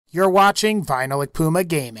You're watching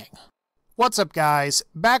VinylicPumaGaming. What's up guys,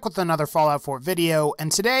 back with another Fallout 4 video,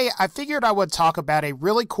 and today I figured I would talk about a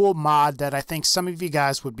really cool mod that I think some of you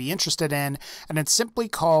guys would be interested in, and it's simply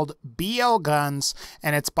called BL Guns,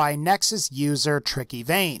 and it's by Nexus user Tricky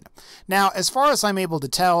Vane. Now, as far as I'm able to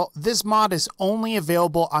tell, this mod is only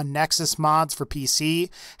available on Nexus mods for PC.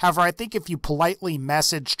 However, I think if you politely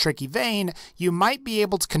message Tricky Vane, you might be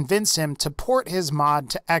able to convince him to port his mod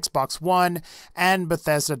to Xbox One and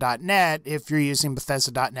Bethesda.net if you're using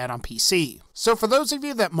Bethesda.net on PC. So for those of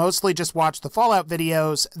you that mostly just watch the Fallout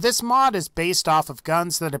videos, this mod is based off of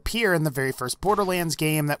guns that appear in the very first Borderlands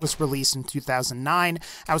game that was released in 2009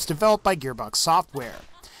 and was developed by Gearbox Software.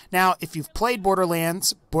 Now, if you've played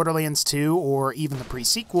Borderlands, Borderlands 2, or even the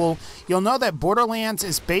pre-sequel, you'll know that Borderlands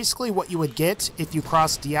is basically what you would get if you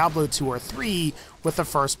crossed Diablo 2 or 3 with a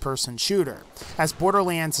first-person shooter, as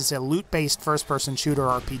Borderlands is a loot-based first-person shooter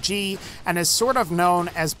RPG and is sort of known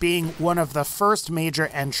as being one of the first major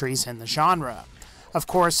entries in the genre. Of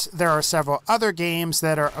course, there are several other games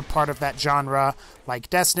that are a part of that genre, like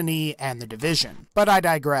Destiny and The Division. But I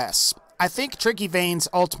digress. I think Tricky Vane's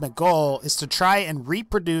ultimate goal is to try and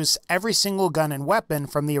reproduce every single gun and weapon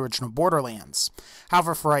from the original Borderlands.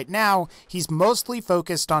 However, for right now, he's mostly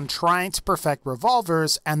focused on trying to perfect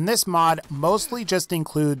revolvers, and this mod mostly just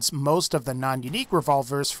includes most of the non-unique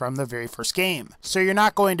revolvers from the very first game. So you're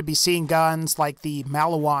not going to be seeing guns like the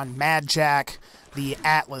Malawan Mad Jack, the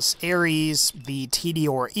Atlas Ares, the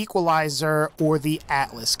TDR Equalizer, or the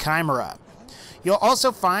Atlas Chimera. You'll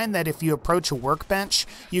also find that if you approach a workbench,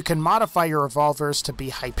 you can modify your revolvers to be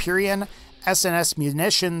Hyperion, SNS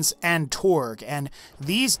munitions, and Torg, and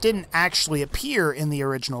these didn't actually appear in the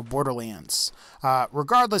original Borderlands.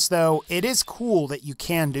 Regardless though, it is cool that you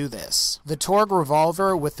can do this. The Torg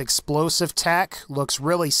revolver with explosive tech looks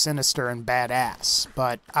really sinister and badass,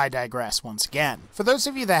 but I digress once again. For those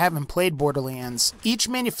of you that haven't played Borderlands, each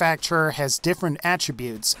manufacturer has different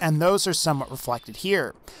attributes, and those are somewhat reflected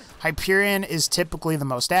here. Hyperion is typically the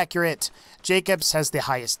most accurate, Jacobs has the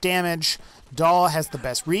highest damage, Dahl has the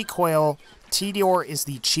best recoil, TDR is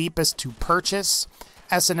the cheapest to purchase,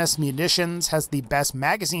 SNS Munitions has the best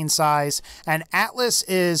magazine size, and Atlas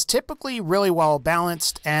is typically really well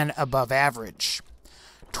balanced and above average.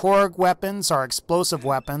 Torg weapons are explosive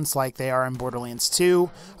weapons like they are in Borderlands 2,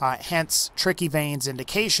 hence Tricky Vane's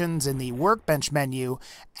indications in the workbench menu,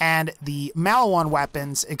 and the Malawan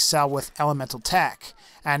weapons excel with elemental tech,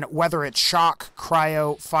 and whether it's shock,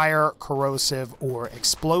 cryo, fire, corrosive, or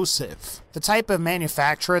explosive. The type of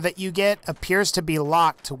manufacturer that you get appears to be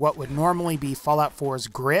locked to what would normally be Fallout 4's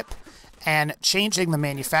grip, and changing the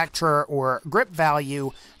manufacturer or grip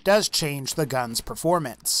value does change the gun's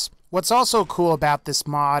performance. What's also cool about this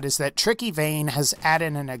mod is that Tricky Vane has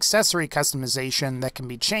added an accessory customization that can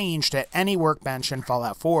be changed at any workbench in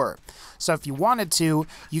Fallout 4. So if you wanted to,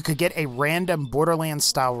 you could get a random Borderlands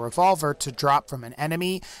style revolver to drop from an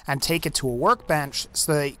enemy and take it to a workbench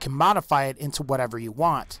so that you can modify it into whatever you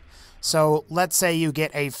want. So let's say you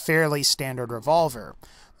get a fairly standard revolver.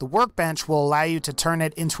 The workbench will allow you to turn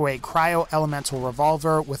it into a cryo elemental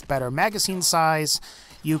revolver with better magazine size.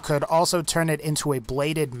 You could also turn it into a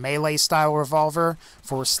bladed melee style revolver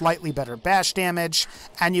for slightly better bash damage,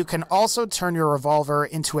 and you can also turn your revolver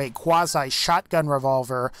into a quasi shotgun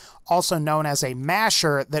revolver, also known as a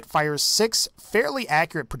masher, that fires 6 fairly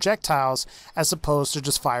accurate projectiles as opposed to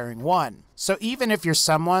just firing 1. So even if you're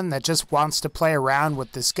someone that just wants to play around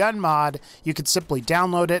with this gun mod, you could simply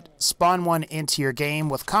download it, spawn one into your game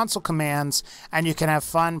with console commands, and you can have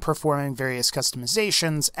fun performing various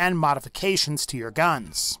customizations and modifications to your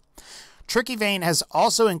guns. Tricky Vane has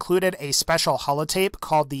also included a special holotape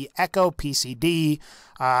called the Echo PCD.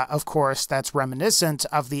 Of course, that's reminiscent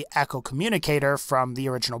of the Echo Communicator from the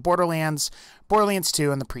original Borderlands, Borderlands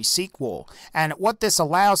 2, and the pre-sequel. And what this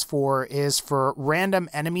allows for is for random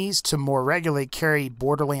enemies to more regularly carry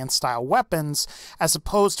Borderlands-style weapons, as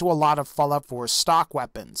opposed to a lot of Fallout 4's stock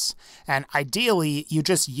weapons. And ideally, you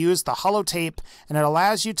just use the holotape, and it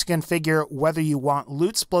allows you to configure whether you want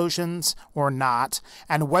loot explosions or not,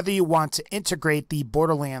 and whether you want to integrate the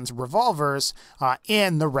Borderlands revolvers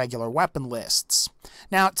in the regular weapon lists.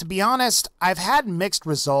 Now, to be honest, I've had mixed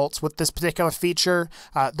results with this particular feature,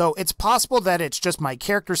 though it's possible that it's just my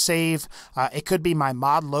character save, it could be my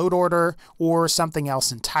mod load order, or something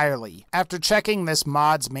else entirely. After checking this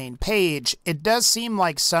mod's main page, it does seem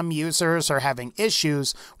like some users are having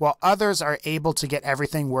issues, while others are able to get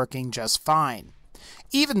everything working just fine.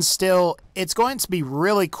 Even still, it's going to be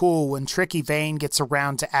really cool when Tricky Vane gets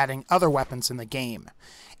around to adding other weapons in the game.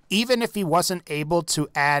 even if he wasn't able to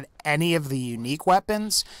add any of the unique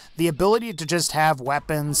weapons, the ability to just have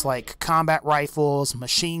weapons like combat rifles,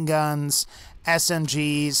 machine guns,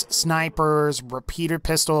 SMGs, snipers, repeater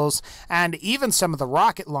pistols, and even some of the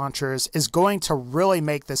rocket launchers is going to really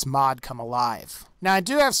make this mod come alive. Now, I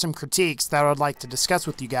do have some critiques that I would like to discuss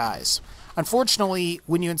with you guys. Unfortunately,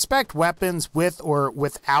 when you inspect weapons with or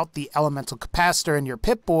without the elemental capacitor in your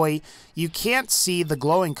Pip-Boy, you can't see the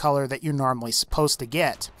glowing color that you're normally supposed to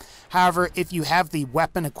get. However, if you have the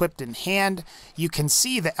weapon equipped in hand, you can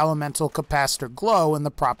see the elemental capacitor glow in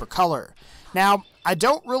the proper color. Now, I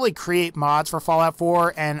don't really create mods for Fallout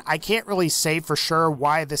 4, and I can't really say for sure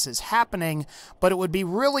why this is happening, but it would be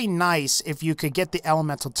really nice if you could get the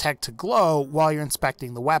elemental tech to glow while you're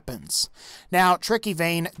inspecting the weapons. Now, Tricky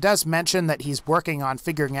Vane does mention that he's working on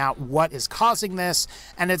figuring out what is causing this,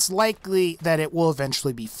 and it's likely that it will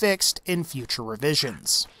eventually be fixed in future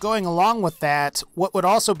revisions. Going along with that, what would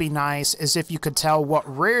also be nice is if you could tell what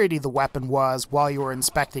rarity the weapon was while you were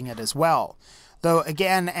inspecting it as well. Though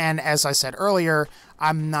again, and as I said earlier,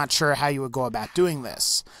 I'm not sure how you would go about doing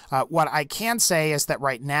this. What I can say is that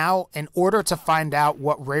right now, in order to find out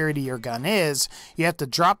what rarity your gun is, you have to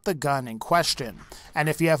drop the gun in question. And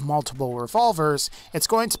if you have multiple revolvers, it's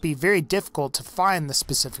going to be very difficult to find the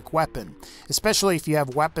specific weapon, especially if you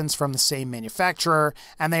have weapons from the same manufacturer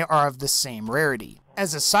and they are of the same rarity.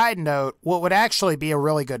 As a side note, what would actually be a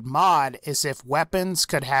really good mod is if weapons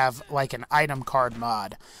could have like an item card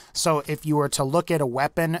mod. So if you were to look at a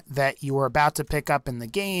weapon that you were about to pick up in the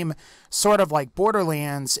game, sort of like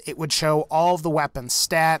Borderlands, it would show all of the weapon's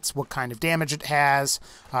stats, what kind of damage it has,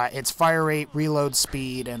 its fire rate, reload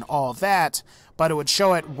speed, and all of that, but it would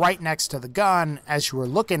show it right next to the gun as you were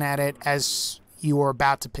looking at it as you were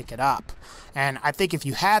about to pick it up. And I think if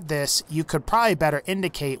you had this, you could probably better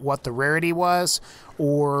indicate what the rarity was,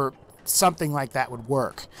 or something like that would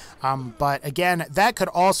work. But again, that could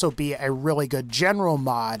also be a really good general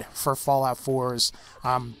mod for Fallout 4's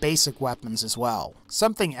basic weapons as well.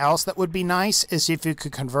 Something else that would be nice is if you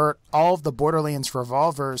could convert all of the Borderlands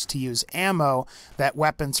revolvers to use ammo that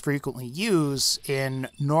weapons frequently use in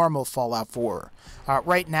normal Fallout 4.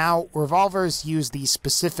 Right now, revolvers use the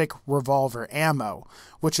specific revolver ammo,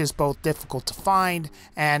 which is both difficult to find,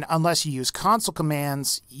 and unless you use console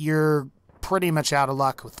commands, you're pretty much out of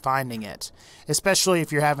luck with finding it, especially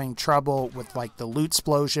if you're having trouble with like the loot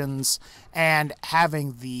explosions and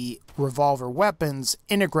having the revolver weapons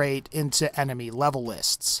integrate into enemy level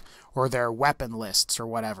lists or their weapon lists or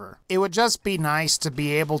whatever. It would just be nice to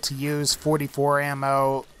be able to use 44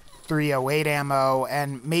 ammo, 308 ammo,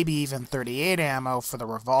 and maybe even 38 ammo for the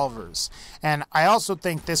revolvers. And I also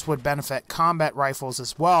think this would benefit combat rifles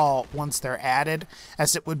as well once they're added,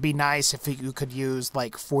 as it would be nice if you could use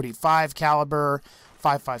like 45 caliber,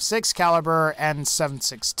 5.56 caliber, and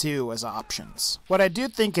 7.62 as options. What I do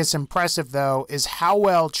think is impressive though is how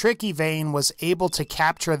well Tricky Vane was able to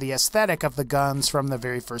capture the aesthetic of the guns from the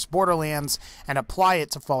very first Borderlands and apply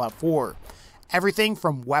it to Fallout 4. Everything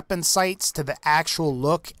from weapon sights to the actual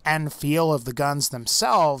look and feel of the guns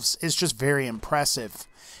themselves is just very impressive.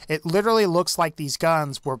 It literally looks like these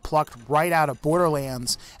guns were plucked right out of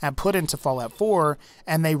Borderlands and put into Fallout 4,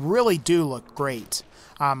 and they really do look great.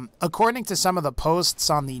 According to some of the posts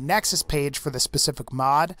on the Nexus page for the specific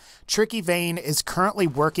mod, Tricky Vane is currently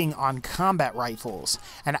working on combat rifles,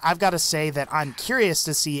 and I've got to say that I'm curious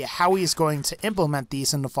to see how he's going to implement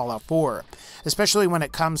these into Fallout 4, especially when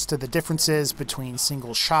it comes to the differences between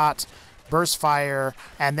single shot, burst fire,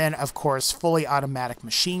 and then of course fully automatic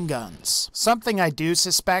machine guns. Something I do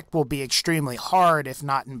suspect will be extremely hard, if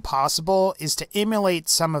not impossible, is to emulate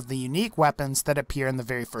some of the unique weapons that appear in the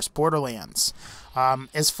very first Borderlands.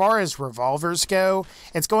 As far as revolvers go,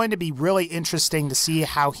 it's going to be really interesting to see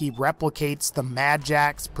how he replicates the Mad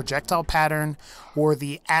Jack's projectile pattern or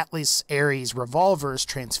the Atlas Ares revolver's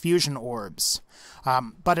transfusion orbs.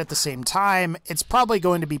 But at the same time, it's probably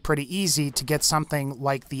going to be pretty easy to get something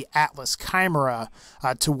like the Atlas Chimera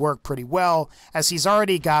to work pretty well, as he's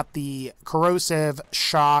already got the corrosive,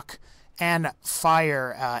 shock, and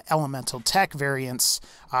fire elemental tech variants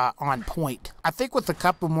on point. I think with a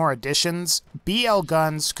couple more additions, BL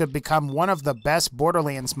guns could become one of the best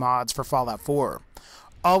Borderlands mods for Fallout 4.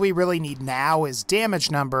 All we really need now is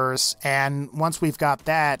damage numbers, and once we've got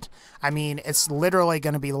that, I mean, it's literally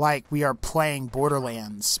going to be like we are playing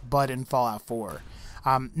Borderlands, but in Fallout 4.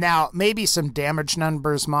 Now, maybe some damage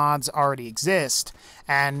numbers mods already exist,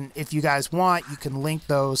 and if you guys want, you can link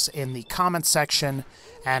those in the comments section,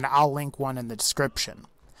 and I'll link one in the description.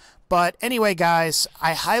 But anyway, guys,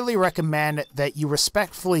 I highly recommend that you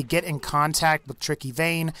respectfully get in contact with Tricky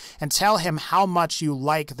Vane and tell him how much you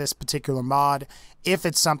like this particular mod, if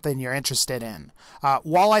it's something you're interested in.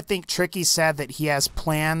 While I think Tricky said that he has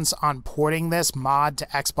plans on porting this mod to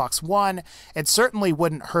Xbox One, it certainly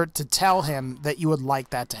wouldn't hurt to tell him that you would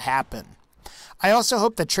like that to happen. I also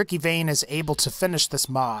hope that Tricky Vane is able to finish this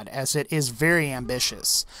mod, as it is very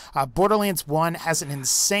ambitious. Borderlands 1 has an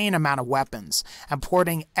insane amount of weapons, and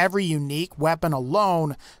porting every unique weapon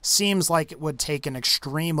alone seems like it would take an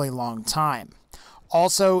extremely long time.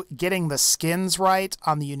 Also, getting the skins right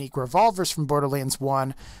on the unique revolvers from Borderlands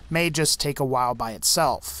 1 may just take a while by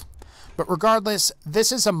itself. But regardless,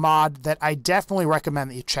 this is a mod that I definitely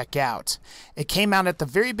recommend that you check out. It came out at the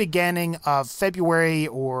very beginning of February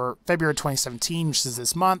 2017, which is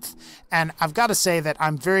this month, and I've got to say that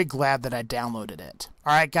I'm very glad that I downloaded it.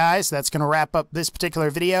 Alright guys, that's going to wrap up this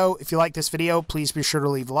particular video. If you like this video, please be sure to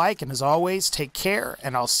leave a like, and as always, take care,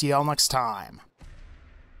 and I'll see y'all next time.